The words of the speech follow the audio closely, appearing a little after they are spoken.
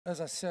As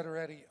I said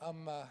already,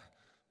 I'm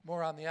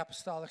more on the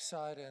apostolic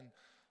side, and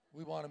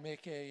we want to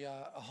make a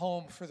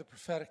home for the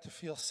prophetic to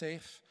feel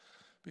safe,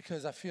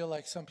 because I feel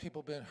like some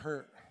people have been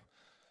hurt.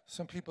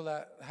 Some people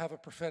that have a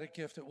prophetic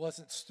gift, it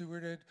wasn't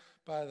stewarded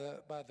by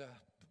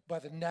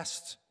the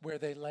nest where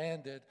they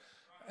landed,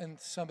 and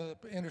some of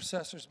the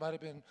intercessors might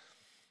have been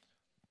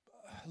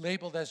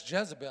labeled as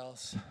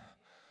Jezebels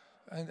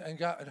and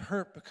gotten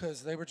hurt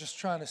because they were just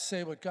trying to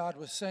say what God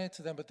was saying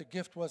to them, but the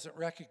gift wasn't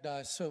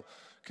recognized. So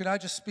can I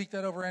just speak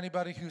that over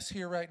anybody who's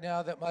here right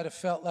now that might have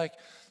felt like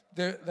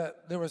there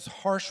was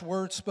harsh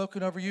words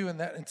spoken over you, and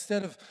that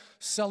instead of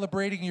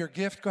celebrating your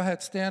gift, go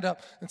ahead, stand up.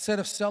 Instead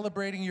of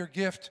celebrating your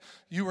gift,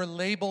 you were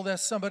labeled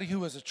as somebody who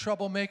was a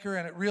troublemaker,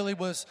 and it really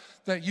was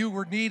that you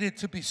were needed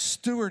to be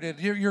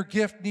stewarded. Your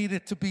gift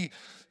needed to be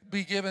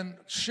given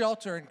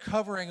shelter and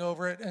covering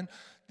over it, and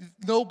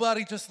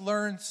nobody just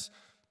learns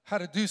how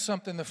to do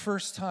something the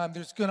first time.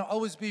 There's going to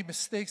always be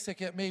mistakes that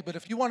get made, but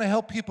if you want to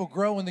help people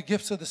grow in the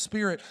gifts of the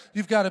Spirit,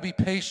 you've got to be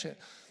patient.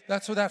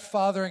 That's where that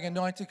fathering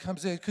anointing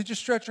comes in. Could you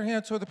stretch your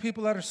hands toward the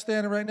people that are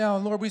standing right now?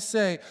 And Lord, we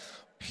say,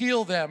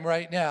 heal them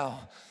right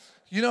now.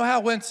 You know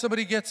how when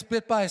somebody gets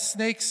bit by a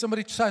snake,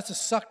 somebody tries to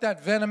suck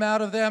that venom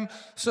out of them?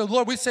 So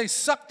Lord, we say,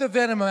 suck the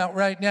venom out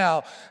right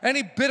now.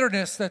 Any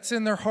bitterness that's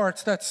in their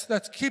hearts,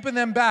 that's keeping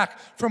them back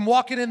from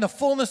walking in the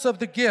fullness of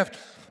the gift,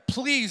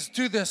 please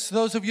do this.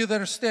 Those of you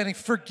that are standing,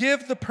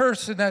 forgive the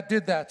person that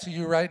did that to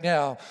you right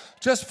now.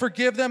 Just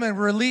forgive them and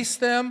release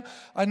them.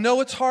 I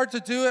know it's hard to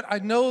do it. I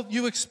know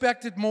you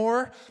expected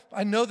more.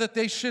 I know that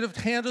they should have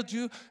handled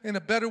you in a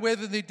better way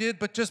than they did,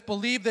 but just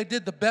believe they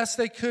did the best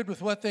they could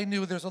with what they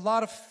knew. There's a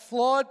lot of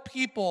flawed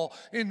people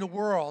in the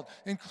world,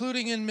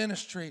 including in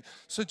ministry.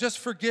 So just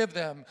forgive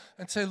them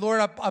and say, Lord,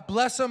 I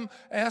bless them.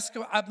 Ask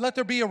them, let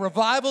there be a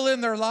revival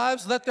in their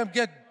lives. Let them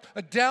get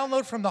a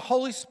download from the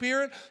Holy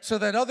Spirit so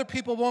that other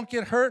people won't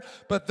get hurt,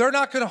 but they're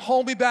not going to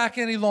hold me back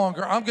any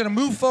longer. I'm going to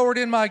move forward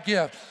in my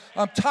gift.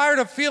 I'm tired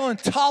of feeling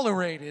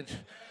tolerated.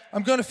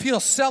 I'm going to feel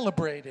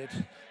celebrated.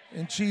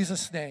 In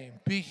Jesus' name,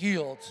 be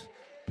healed.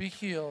 Be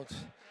healed.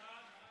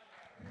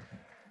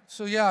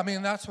 So yeah, I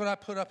mean, that's what I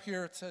put up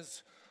here. It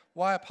says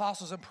why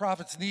apostles and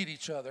prophets need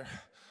each other.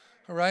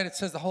 All right, it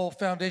says the whole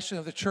foundation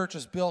of the church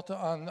is built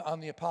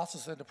on the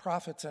apostles and the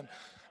prophets.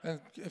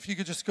 And if you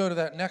could just go to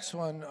that next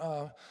one,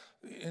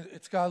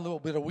 it's got a little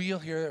bit of wheel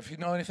here. If you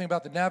know anything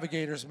about the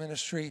Navigators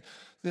ministry,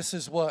 this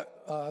is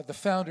what the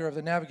founder of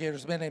the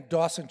Navigators, a man named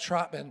Dawson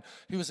Trotman,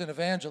 he was an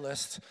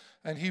evangelist,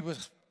 and he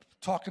was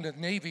talking to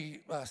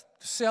Navy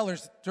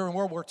sailors during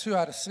World War II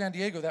out of San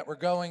Diego that were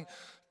going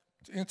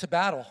into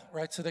battle,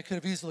 right? So they could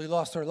have easily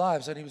lost their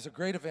lives. And he was a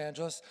great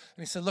evangelist.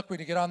 And he said, look, when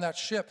you get on that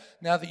ship,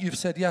 now that you've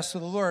said yes to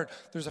the Lord,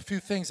 there's a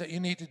few things that you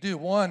need to do.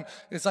 One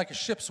is like a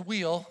ship's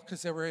wheel,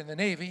 because they were in the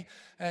Navy.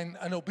 And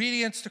an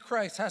obedience to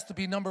Christ has to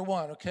be number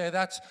one, okay?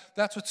 That's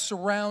what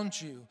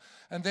surrounds you.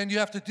 And then you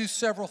have to do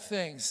several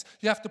things.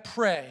 You have to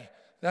pray.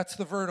 That's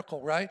the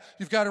vertical, right?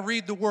 You've got to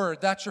read the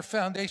word. That's your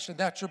foundation.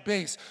 That's your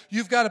base.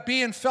 You've got to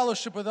be in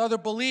fellowship with other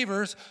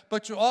believers,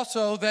 but you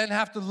also then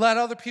have to let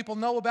other people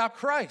know about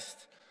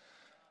Christ.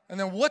 And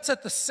then what's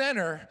at the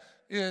center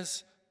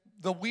is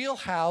the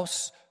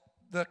wheelhouse.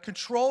 The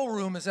control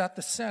room is at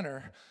the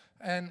center.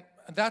 And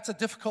that's a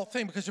difficult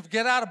thing, because if you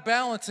get out of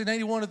balance in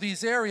any one of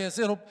these areas,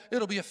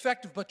 it'll be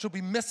effective, but you'll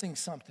be missing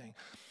something.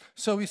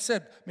 So he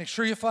said, make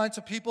sure you find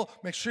some people,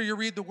 make sure you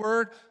read the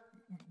word,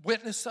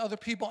 witness to other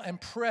people, and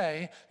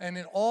pray, and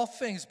in all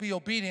things be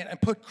obedient,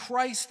 and put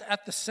Christ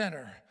at the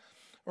center.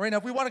 All right, now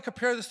if we want to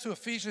compare this to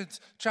Ephesians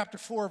chapter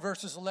 4,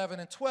 verses 11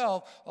 and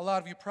 12, a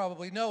lot of you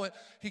probably know it.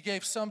 He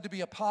gave some to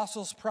be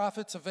apostles,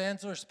 prophets,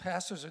 evangelists,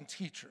 pastors, and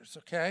teachers,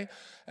 okay?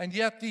 And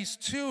yet these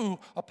two,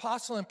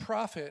 apostle and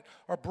prophet,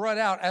 are brought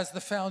out as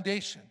the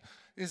foundation.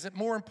 Is it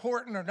more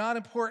important or not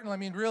important? I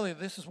mean, really,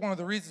 this is one of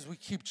the reasons we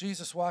keep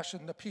Jesus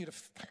washing the feet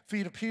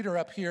of Peter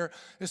up here,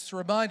 is to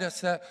remind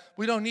us that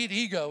we don't need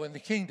ego in the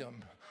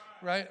kingdom,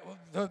 right?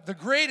 The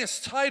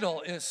greatest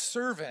title is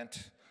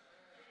servant.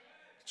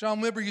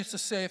 John Wimber used to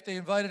say, if they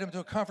invited him to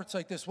a conference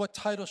like this, what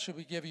title should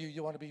we give you?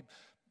 You want to be,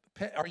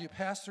 are you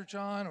Pastor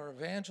John or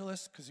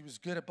evangelist? Because he was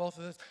good at both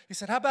of those. He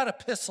said, how about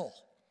epistle?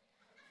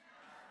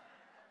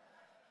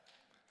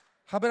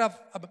 How about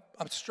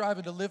I'm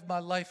striving to live my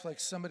life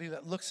like somebody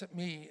that looks at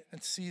me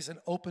and sees an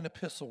open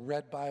epistle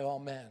read by all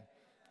men.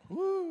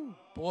 Woo,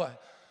 boy.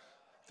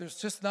 There's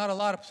just not a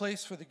lot of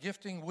place for the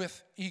gifting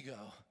with ego.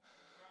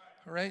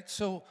 All right,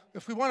 so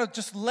if we want to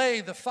just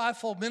lay the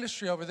fivefold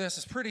ministry over this,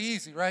 it's pretty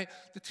easy, right?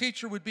 The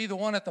teacher would be the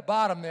one at the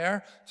bottom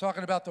there,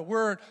 talking about the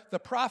word. The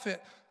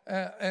prophet,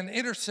 an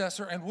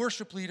intercessor and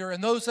worship leader,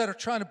 and those that are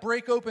trying to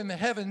break open the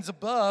heavens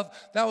above,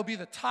 that would be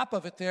the top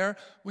of it there.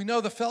 We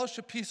know the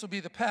fellowship piece will be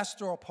the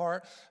pastoral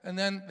part, and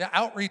then the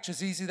outreach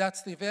is easy.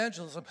 That's the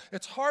evangelism.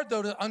 It's hard,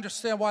 though, to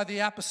understand why the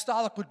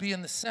apostolic would be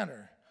in the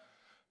center.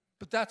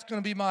 But that's going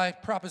to be my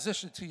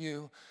proposition to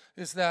you,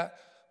 is that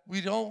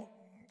we don't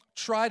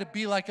try to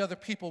be like other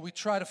people. We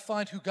try to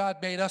find who God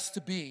made us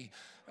to be.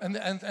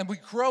 And we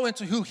grow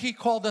into who he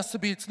called us to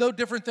be. It's no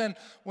different than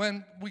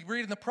when we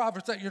read in the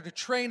Proverbs that you're to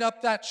train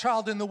up that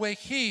child in the way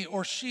he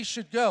or she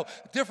should go.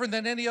 Different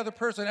than any other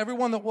person.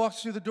 Everyone that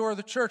walks through the door of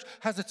the church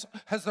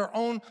has their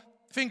own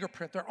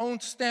fingerprint, their own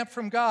stamp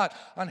from God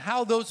on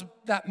how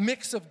that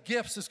mix of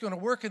gifts is going to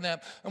work in them.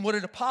 And what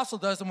an apostle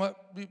does, and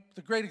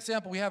the great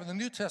example we have in the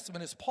New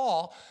Testament is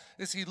Paul,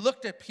 is he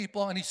looked at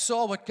people and he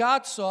saw what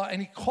God saw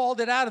and he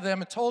called it out of them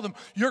and told them,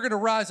 you're going to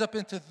rise up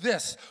into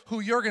this, who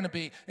you're going to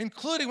be,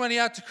 including when he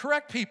had to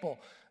correct people,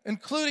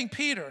 including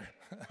Peter.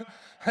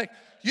 Like,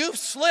 you've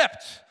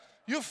slipped.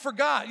 You've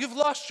forgot. You've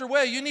lost your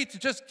way. You need to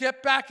just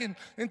get back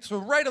into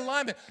right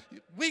alignment.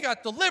 We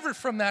got delivered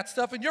from that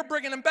stuff, and you're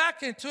bringing them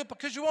back into it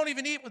because you won't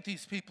even eat with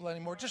these people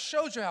anymore. It just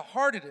shows you how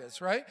hard it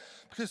is, right?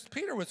 Because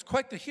Peter was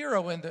quite the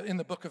hero in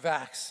the book of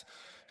Acts.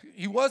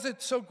 He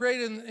wasn't so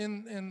great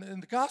in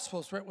the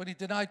Gospels, right, when he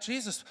denied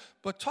Jesus.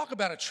 But talk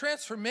about a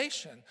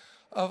transformation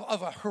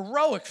of a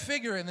heroic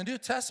figure in the New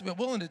Testament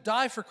willing to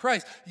die for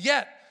Christ,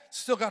 yet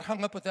still got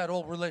hung up with that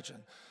old religion.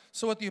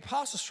 So what the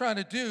apostle's trying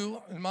to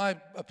do, in my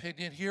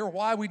opinion here,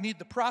 why we need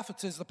the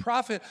prophets is the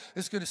prophet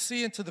is going to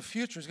see into the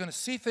future. He's going to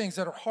see things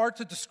that are hard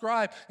to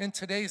describe in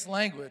today's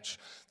language.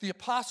 The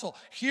apostle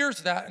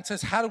hears that and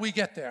says, how do we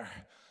get there?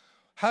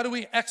 How do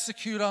we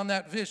execute on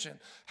that vision?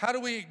 How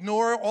do we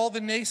ignore all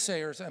the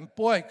naysayers? And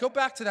boy, go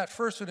back to that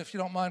first one if you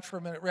don't mind for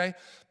a minute, Ray,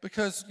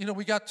 because,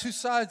 we got two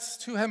sides,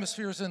 two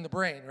hemispheres in the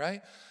brain,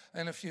 right?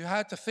 And if you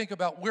had to think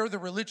about where the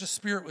religious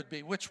spirit would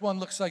be, which one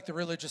looks like the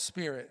religious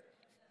spirit?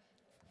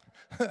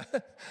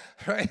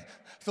 Right?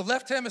 The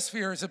left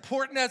hemisphere, as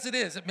important as it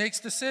is, it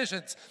makes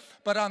decisions.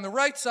 But on the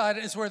right side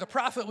is where the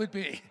prophet would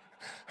be,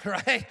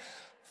 right?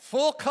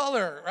 Full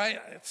color,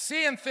 right?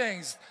 Seeing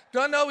things.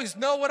 Don't always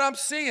know what I'm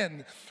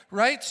seeing,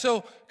 right?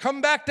 So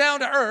come back down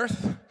to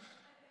earth,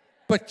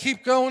 but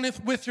keep going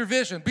with your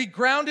vision. Be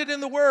grounded in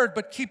the word,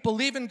 but keep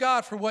believing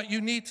God for what you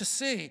need to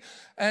see.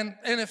 And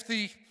if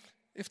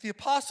the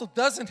apostle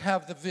doesn't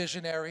have the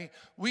visionary,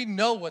 we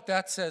know what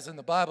that says in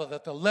the Bible,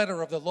 that the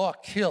letter of the law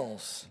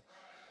kills.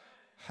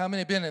 How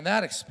many have been in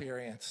that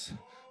experience?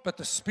 But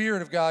the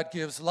Spirit of God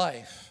gives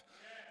life.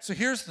 So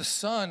here's the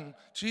Son.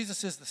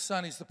 Jesus is the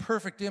Son. He's the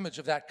perfect image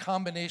of that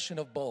combination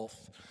of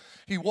both.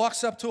 He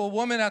walks up to a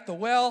woman at the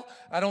well.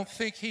 I don't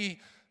think he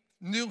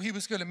knew he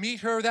was going to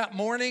meet her that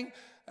morning.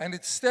 And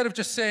instead of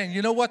just saying,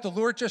 you know what, the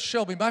Lord just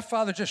showed me, my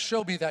Father just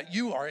showed me that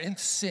you are in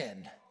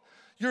sin.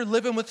 You're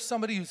living with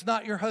somebody who's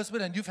not your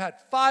husband and you've had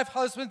 5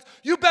 husbands.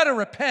 You better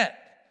repent.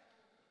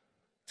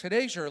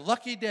 Today's your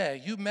lucky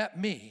day. You met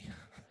me,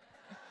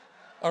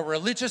 a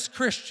religious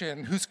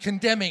Christian who's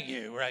condemning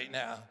you right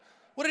now.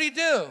 What did he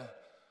do?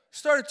 He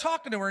started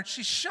talking to her and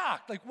she's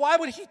shocked. Like, why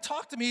would he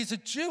talk to me? He's a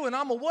Jew and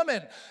I'm a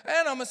woman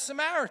and I'm a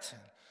Samaritan.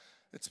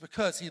 It's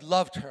because he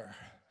loved her.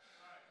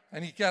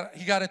 And he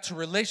got into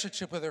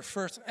relationship with her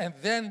first. And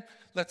then,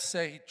 let's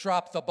say, he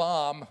dropped the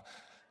bomb.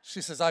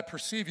 She says, I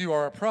perceive you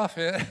are a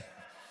prophet.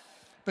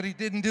 But he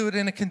didn't do it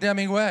in a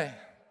condemning way.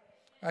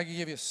 I can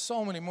give you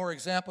so many more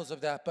examples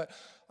of that, but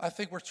I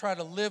think we're trying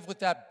to live with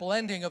that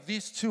blending of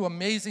these two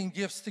amazing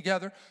gifts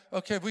together.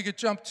 Okay, if we could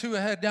jump 2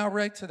 ahead now,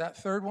 Ray, to that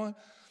third one.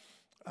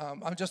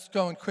 I'm just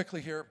going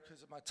quickly here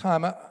because of my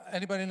time.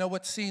 Anybody know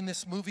what scene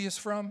this movie is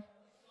from?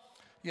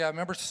 Yeah,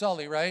 remember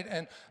Sully, right?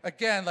 And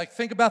again, like,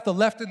 think about the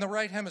left and the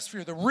right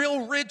hemisphere, the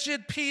real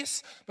rigid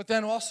piece, but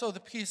then also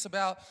the piece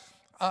about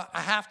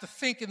I have to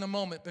think in the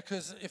moment,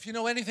 because if you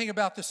know anything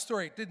about this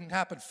story, it didn't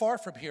happen far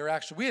from here,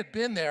 actually. We had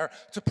been there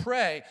to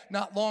pray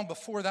not long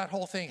before that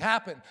whole thing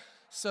happened.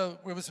 So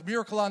it was a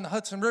miracle on the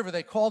Hudson River,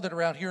 they called it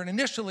around here. And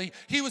initially,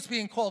 he was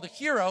being called a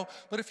hero.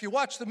 But if you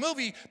watch the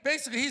movie,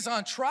 basically he's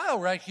on trial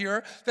right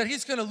here that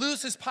he's going to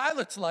lose his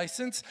pilot's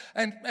license.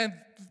 And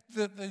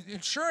the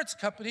insurance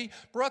company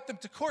brought them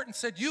to court and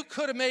said, you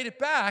could have made it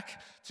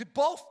back to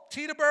both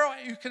Teterboro,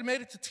 you could have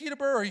made it to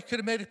Teterboro, or you could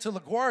have made it to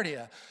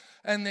LaGuardia.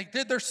 And they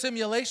did their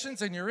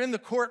simulations, and you're in the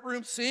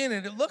courtroom seeing it,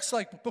 and it looks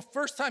like the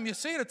first time you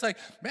see it, it's like,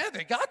 man,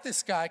 they got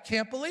this guy. I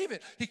can't believe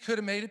it. He could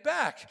have made it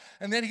back.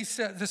 And then he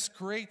said this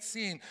great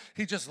scene.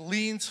 He just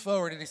leans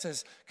forward, and he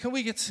says, can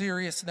we get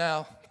serious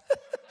now?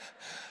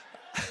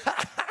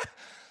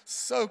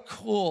 So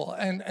cool,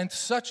 and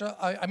such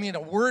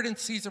a word in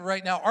season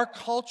right now. Our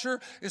culture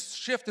is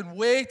shifting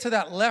way to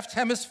that left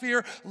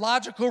hemisphere,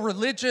 logical,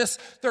 religious.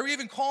 They're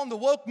even calling the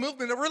woke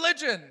movement a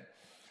religion.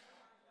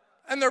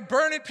 And they're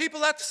burning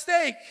people at the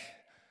stake.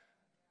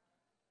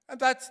 And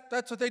that's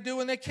what they do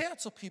when they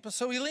cancel people.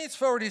 So he leans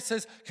forward, he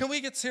says, can we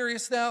get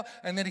serious now?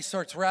 And then he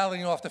starts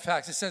rattling off the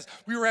facts. He says,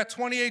 we were at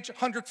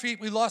 2,800 feet,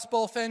 we lost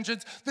both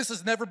engines. This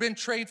has never been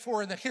trained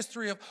for in the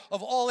history of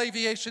all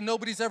aviation.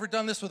 Nobody's ever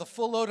done this with a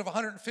full load of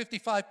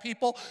 155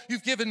 people.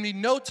 You've given me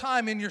no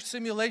time in your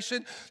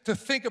simulation to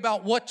think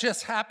about what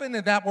just happened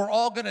and that we're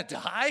all gonna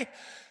die.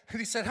 And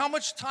he said, how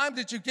much time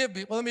did you give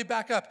me? Well, let me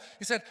back up.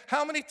 He said,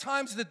 how many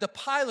times did the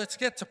pilots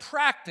get to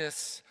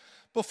practice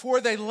before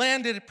they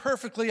landed it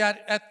perfectly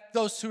at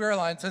those 2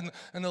 airlines? And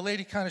the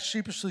lady kind of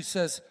sheepishly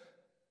says,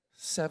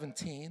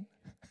 17.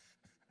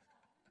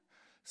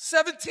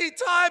 17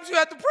 times you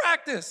had to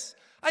practice.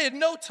 I had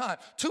no time.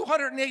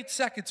 208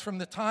 seconds from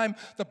the time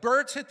the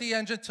birds hit the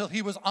engine till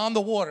he was on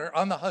the water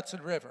on the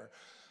Hudson River.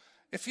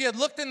 If he had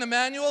looked in the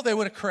manual, they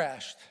would have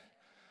crashed.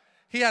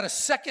 He had a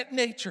second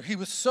nature. He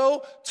was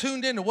so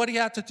tuned into what he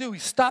had to do, he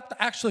stopped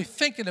actually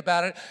thinking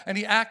about it, and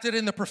he acted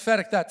in the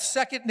prophetic. That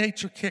second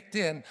nature kicked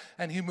in,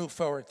 and he moved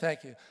forward.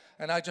 Thank you.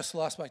 And I just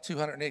lost my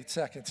 208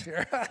 seconds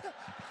here.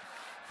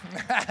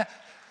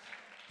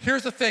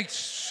 Here's the thing.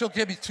 She'll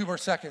give me 2 more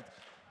seconds.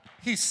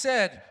 He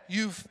said,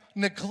 you've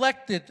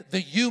neglected the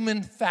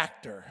human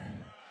factor.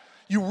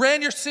 You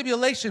ran your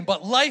simulation,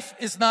 but life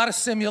is not a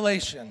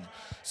simulation.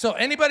 So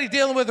anybody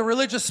dealing with a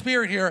religious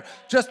spirit here,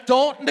 just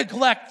don't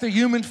neglect the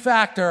human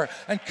factor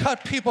and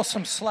cut people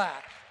some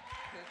slack.